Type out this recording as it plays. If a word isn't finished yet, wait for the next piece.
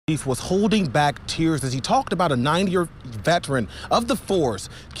Chief was holding back tears as he talked about a 9-year veteran of the force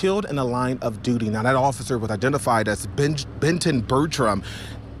killed in the line of duty. Now, that officer was identified as Benton Bertram.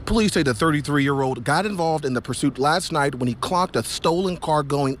 Police say the 33-year-old got involved in the pursuit last night when he clocked a stolen car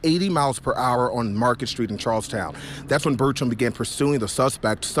going 80 miles per hour on Market Street in Charlestown. That's when Bertram began pursuing the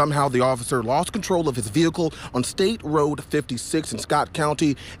suspect. Somehow the officer lost control of his vehicle on State Road 56 in Scott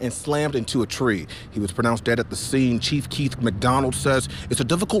County and slammed into a tree. He was pronounced dead at the scene. Chief Keith McDonald says it's a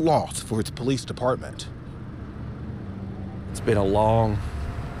difficult loss for his police department. It's been a long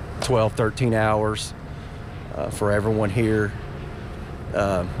 12, 13 hours for everyone here.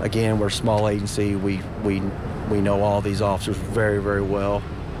 Again, we're a small agency. We know all these officers very, very well,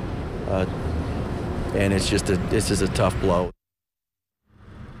 and this is a tough blow.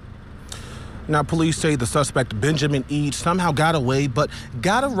 Now, police say the suspect, Benjamin Eads, somehow got away, but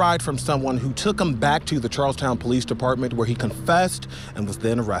got a ride from someone who took him back to the Charlestown Police Department, where he confessed and was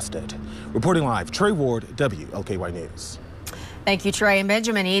then arrested. Reporting live, Trey Ward, WLKY News. Thank you, Trey. And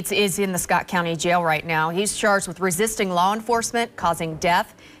Benjamin Eads is in the Scott County Jail right now. He's charged with resisting law enforcement, causing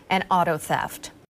death, and auto theft.